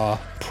raw,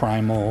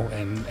 primal,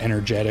 and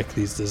energetic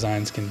these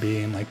designs can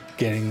be, and like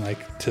getting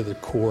like to the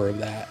core of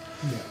that.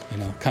 Yeah. You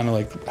know, kind of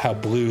like how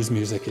blues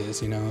music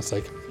is, you know, it's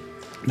like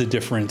the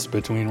difference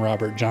between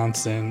Robert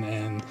Johnson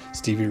and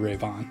Stevie Ray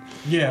Vaughan.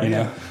 Yeah, you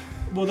know?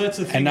 Well, that's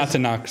the thing. And not to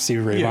knock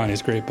Stevie Ray Vaughan,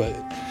 he's great, but...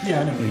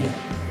 Yeah, I know. Yeah.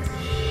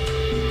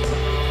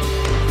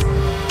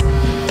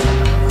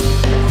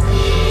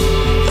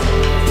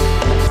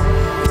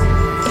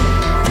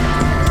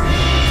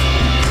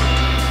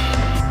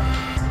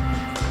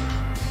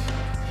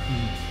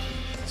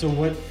 So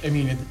what, I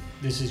mean,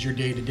 this is your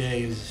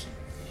day-to-day is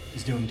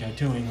doing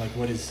tattooing. Like,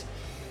 what is,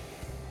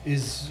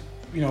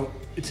 you know,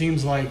 it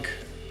seems like,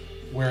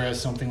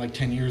 whereas something like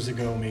 10 years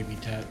ago, maybe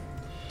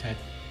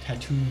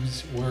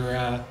tattoos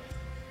were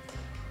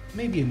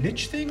maybe a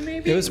niche thing,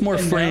 maybe? It was more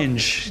and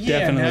fringe, now,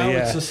 definitely, now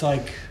yeah. it's just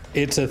like...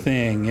 It's a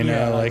thing, you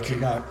know, like... You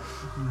got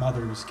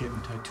mothers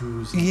getting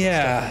tattoos and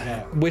yeah, stuff like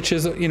that. Which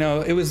is, you know,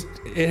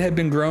 it had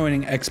been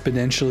growing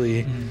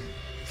exponentially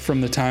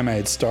from the time I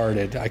had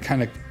started. I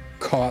kind of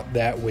caught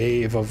that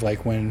wave of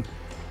like when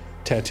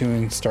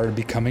tattooing started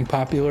becoming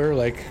popular,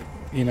 like,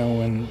 you know,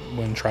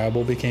 when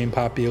tribal became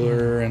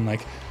popular and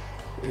like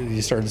you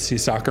started to see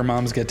soccer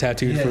moms get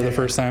tattooed for the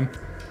first time.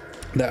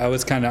 That I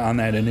was kind of on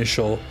that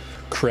initial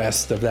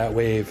crest of that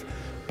wave,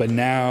 but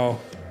now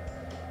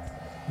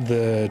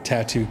the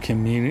tattoo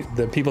community,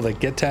 the people that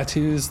get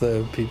tattoos,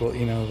 the people,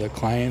 you know, the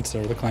clients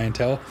or the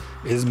clientele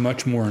is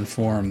much more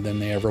informed than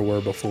they ever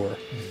were before.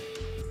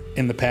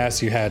 In the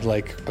past, you had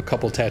like a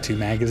couple tattoo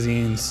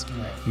magazines,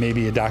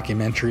 maybe a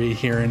documentary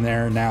here and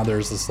there. Now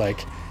there's this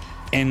like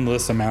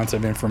endless amounts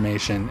of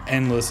information,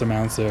 endless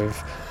amounts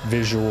of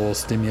visual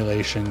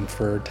stimulation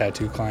for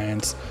tattoo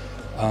clients.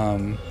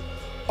 And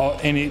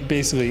it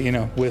basically, you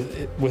know,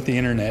 with the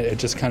internet, it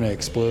just kind of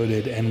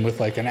exploded. And with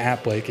like an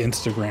app like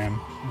Instagram,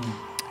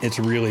 it's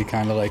really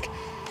kind of like,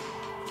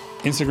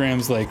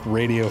 Instagram's like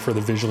radio for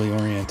the visually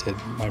oriented.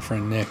 My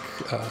friend Nick,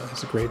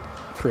 who's a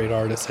great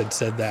artist, had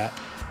said that.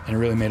 And it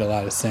really made a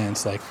lot of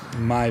sense. Like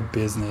my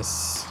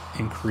business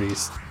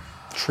increased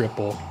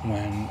triple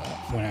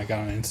when I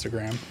got on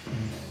Instagram,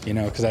 you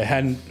know, because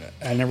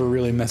I never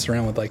really messed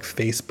around with like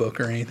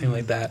Facebook or anything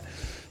like that.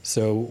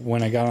 So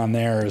when I got on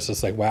there, it was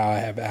just like, wow, I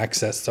have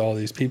access to all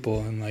these people,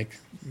 and like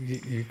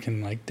you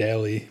can like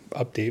daily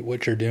update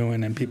what you're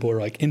doing, and people are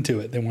like into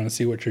it. They want to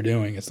see what you're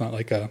doing. It's not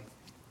like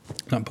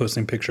not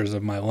posting pictures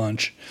of my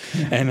lunch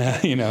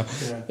and you know,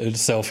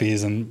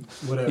 selfies and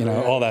whatever, you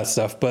know, all that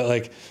stuff, but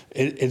like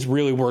it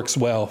really works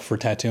well for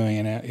tattooing,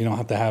 and you don't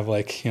have to have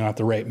like, you don't have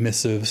to write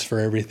missives for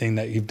everything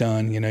that you've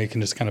done. You know, you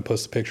can just kind of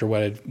post a picture of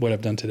what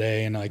I've done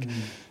today, and like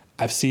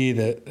I see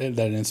that it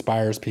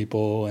inspires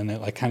people, and it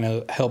like kind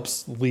of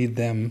helps lead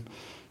them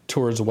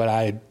towards what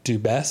I do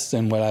best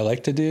and what I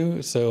like to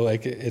do. So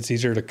like it's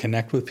easier to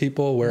connect with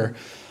people, where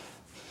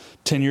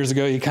 10 years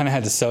ago, you kind of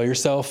had to sell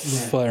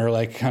yourself or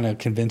like kind of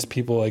convince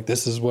people like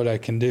this is what I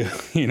can do,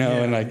 you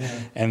know, and like,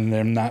 and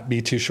them not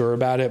be too sure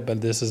about it.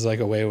 But this is like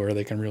a way where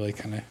they can really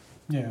kind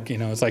of, you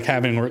know, it's like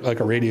having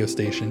like a radio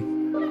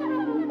station.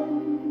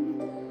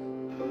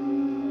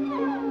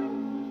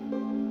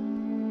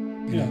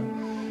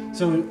 Yeah.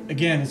 So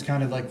again, it's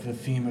kind of like the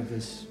theme of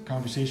this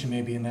conversation,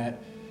 maybe, in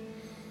that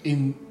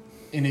in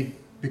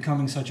it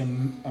becoming such a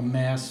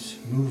mass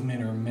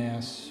movement or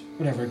mass,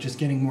 whatever, just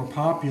getting more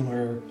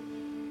popular.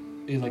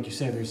 Like you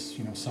said, there's,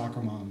 you know,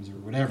 soccer moms or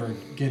whatever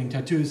getting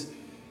tattoos.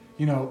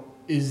 You know,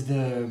 is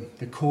the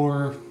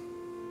core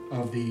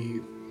of the,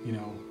 you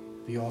know,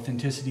 the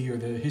authenticity or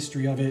the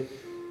history of it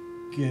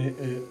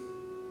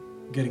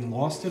getting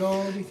lost at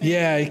all, do you think?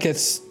 Yeah, it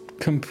gets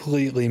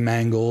completely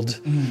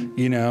mangled,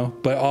 you know.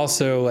 But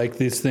also like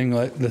this thing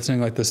like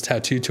this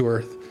tattoo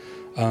tour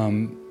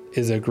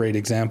is a great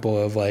example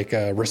of like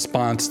a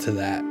response to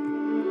that.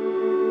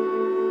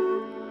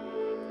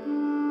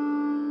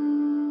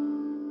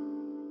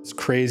 It's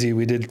crazy.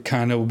 We did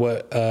kind of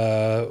what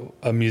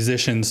a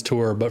musician's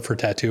tour, but for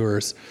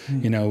tattooers.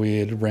 You know, we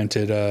had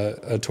rented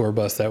a tour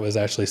bus that was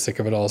actually Sick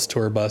of It All's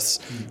tour bus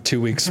 2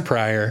 weeks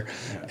prior.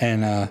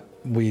 And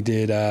we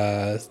did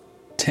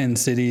 10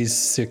 cities,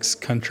 6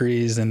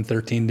 countries in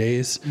 13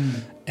 days.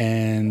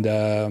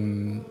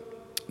 And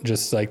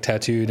just like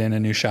tattooed in a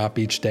new shop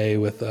each day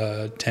with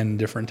 10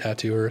 different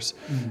tattooers.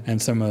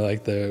 And some of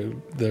like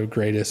the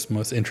greatest,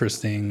 most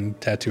interesting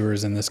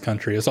tattooers in this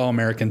country. It's all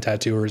American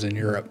tattooers in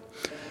Europe.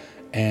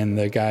 And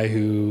the guy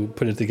who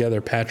put it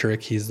together,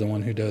 Patrick, he's the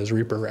one who does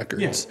Reaper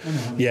Records.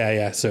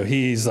 Yeah. So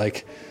he's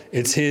like,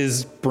 it's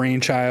his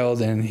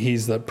brainchild, and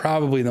he's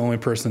probably the only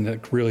person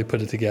that really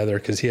put it together,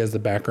 because he has the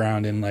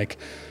background in like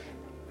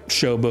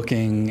show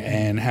booking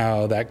and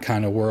how that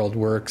kind of world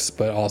works,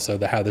 but also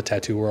how the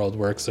tattoo world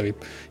works. So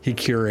he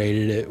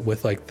curated it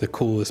with like the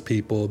coolest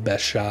people,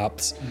 best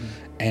shops,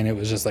 and it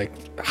was just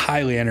like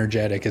highly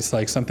energetic. It's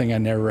like something I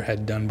never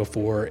had done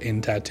before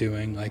in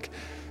tattooing. Like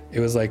it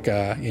was like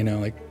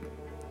like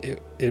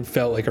it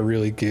felt like a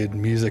really good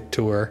music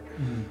tour,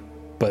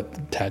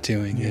 but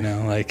tattooing.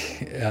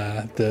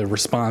 The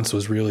response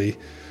was really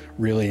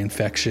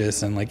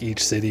infectious, and like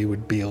each city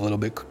would be a little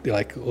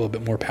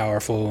bit more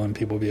powerful, and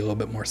people would be a little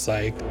bit more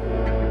psyched.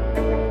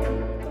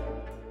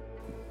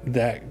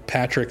 That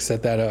Patrick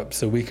set that up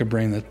so we could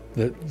bring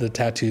the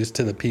tattoos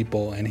to the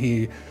people, and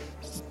he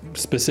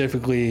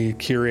specifically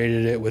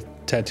curated it with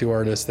tattoo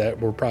artists that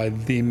were probably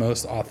the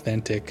most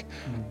authentic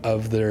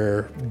of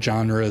their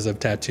genres of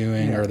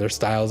tattooing or their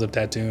styles of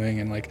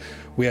tattooing. And like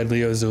we had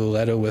Leo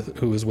Zuleta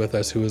who was with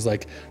us, who was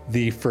like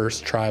the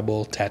first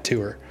tribal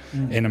tattooer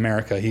in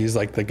America. He's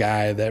like the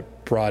guy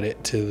that brought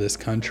it to this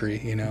country,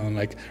 and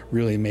like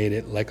really made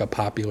it like a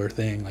popular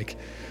thing. Like,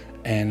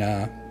 and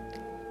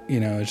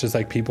it's just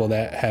like people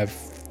that have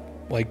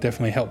like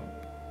definitely helped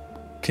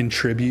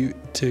contribute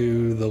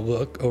to the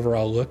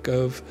overall look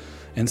of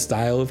and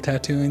style of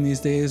tattooing these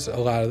days. A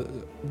lot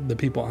of the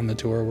people on the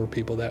tour were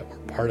people that were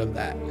part of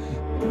that.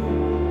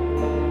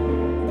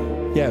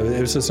 Yeah, it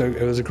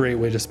was a great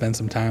way to spend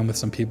some time with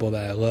some people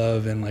that I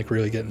love and like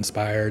really get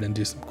inspired and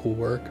do some cool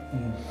work.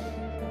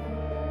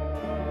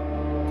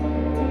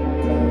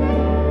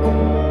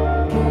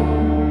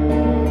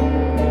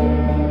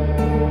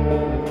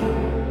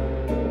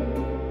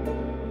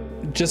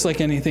 Just like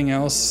anything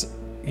else,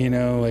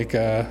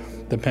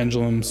 the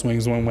pendulum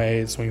swings one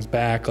way, it swings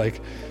back.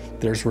 Like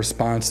there's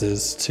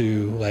responses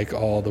to like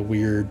all the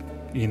weird,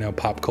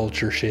 pop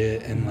culture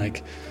shit, and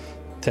like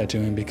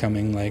tattooing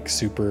becoming like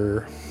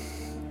super,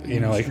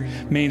 like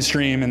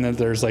mainstream, and that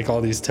there's like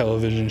all these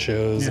television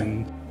shows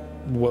and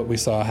what we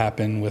saw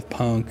happen with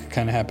punk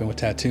kind of happened with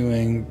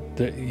tattooing.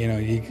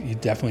 You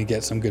definitely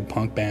get some good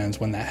punk bands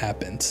when that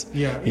happens.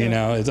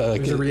 It's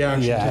like there's a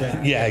reaction to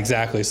that. Yeah,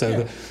 exactly.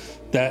 So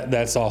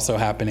that's also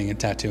happening in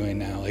tattooing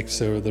now. Like,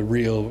 so the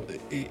real,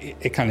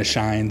 it kind of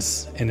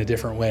shines in a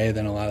different way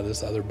than a lot of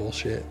this other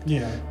bullshit.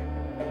 Yeah.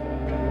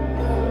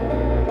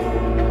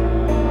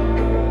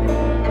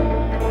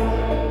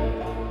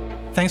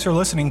 Thanks for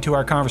listening to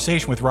our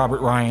conversation with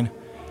Robert Ryan.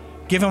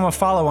 Give him a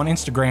follow on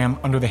Instagram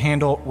under the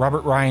handle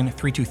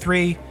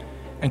RobertRyan323,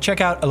 and check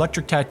out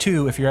Electric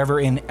Tattoo if you're ever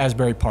in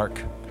Asbury Park.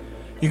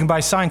 You can buy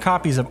signed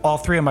copies of all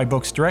 3 of my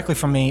books directly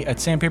from me at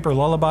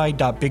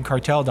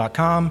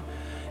sandpaperlullaby.bigcartel.com.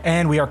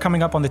 And we are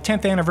coming up on the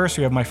 10th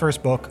anniversary of my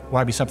first book,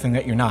 Why Be Something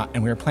That You're Not,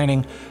 and we are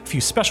planning a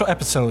few special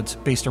episodes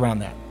based around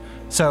that.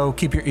 So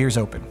keep your ears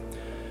open.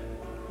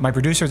 My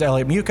producer is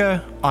Elliot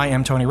Muka, I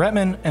am Tony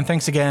Retman, and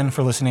thanks again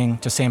for listening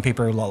to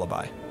Sandpaper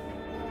Lullaby.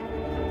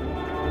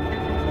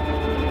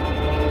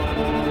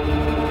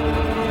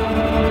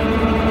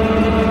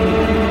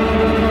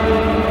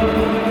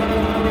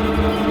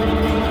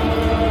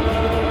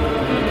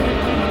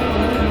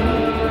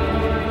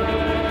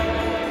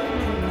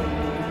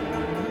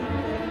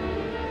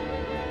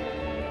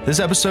 This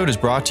episode is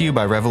brought to you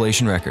by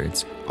Revelation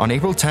Records. On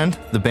April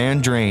 10th, the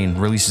band Drain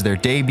releases their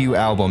debut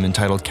album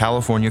entitled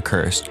California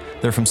Cursed.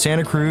 They're from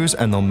Santa Cruz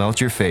and they'll melt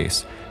your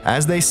face.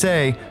 As they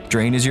say,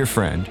 Drain is your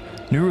friend.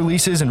 New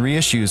releases and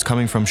reissues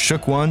coming from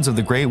Shook Ones of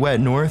the Great Wet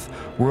North,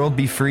 World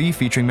Be Free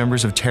featuring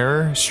members of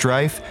Terror,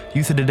 Strife,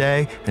 Youth of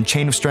Today, and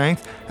Chain of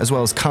Strength, as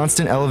well as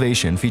Constant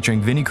Elevation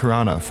featuring Vinnie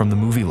Carana from The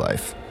Movie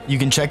Life. You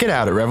can check it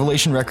out at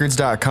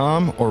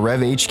revelationrecords.com or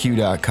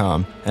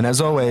revhq.com. And as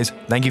always,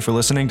 thank you for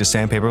listening to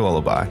Sandpaper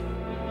Lullaby.